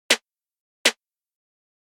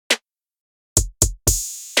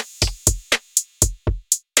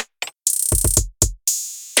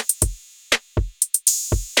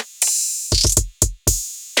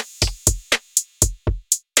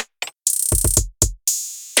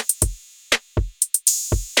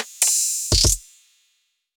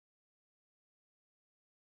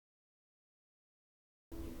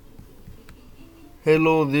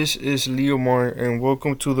Hello, this is Leomar, and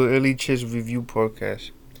welcome to the LHS Review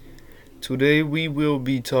Podcast. Today we will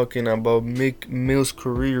be talking about Meek Mill's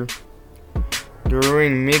career.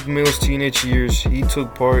 During Meek Mill's teenage years, he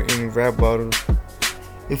took part in rap battles.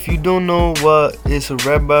 If you don't know what is a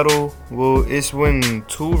rap battle, well, it's when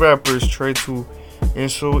two rappers try to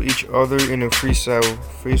insult each other in a freestyle,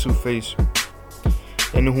 face to face,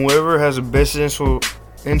 and whoever has the best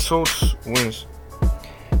insults wins.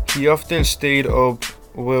 He often stayed up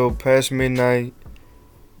well past midnight,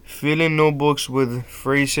 filling notebooks with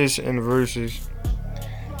phrases and verses.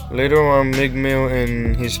 Later on, Meek Mill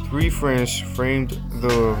and his three friends framed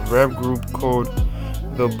the rap group called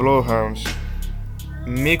the Bloodhounds.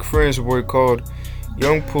 Meek friends were called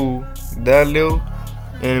Young Pooh, Dat Lil,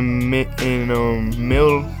 and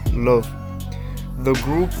Mill Love. The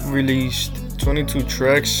group released 22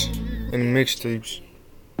 tracks and mixtapes.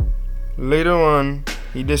 Later on,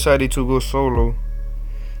 he decided to go solo.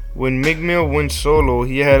 When Meek Mill went solo,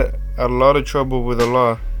 he had a lot of trouble with the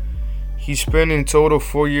law. He spent in total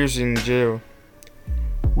 4 years in jail.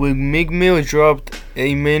 When Meek Mill dropped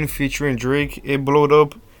Amen featuring Drake, it blowed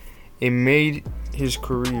up and made his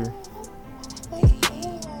career.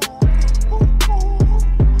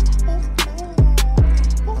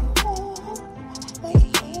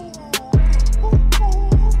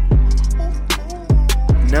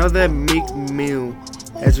 Now that Meek Mill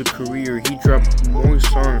has a career, he dropped more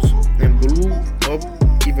songs and blew up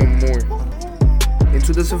even more. In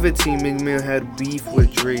 2015, Meek Mill had beef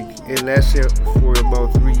with Drake. It lasted for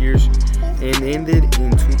about 3 years and ended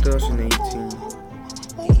in 2018.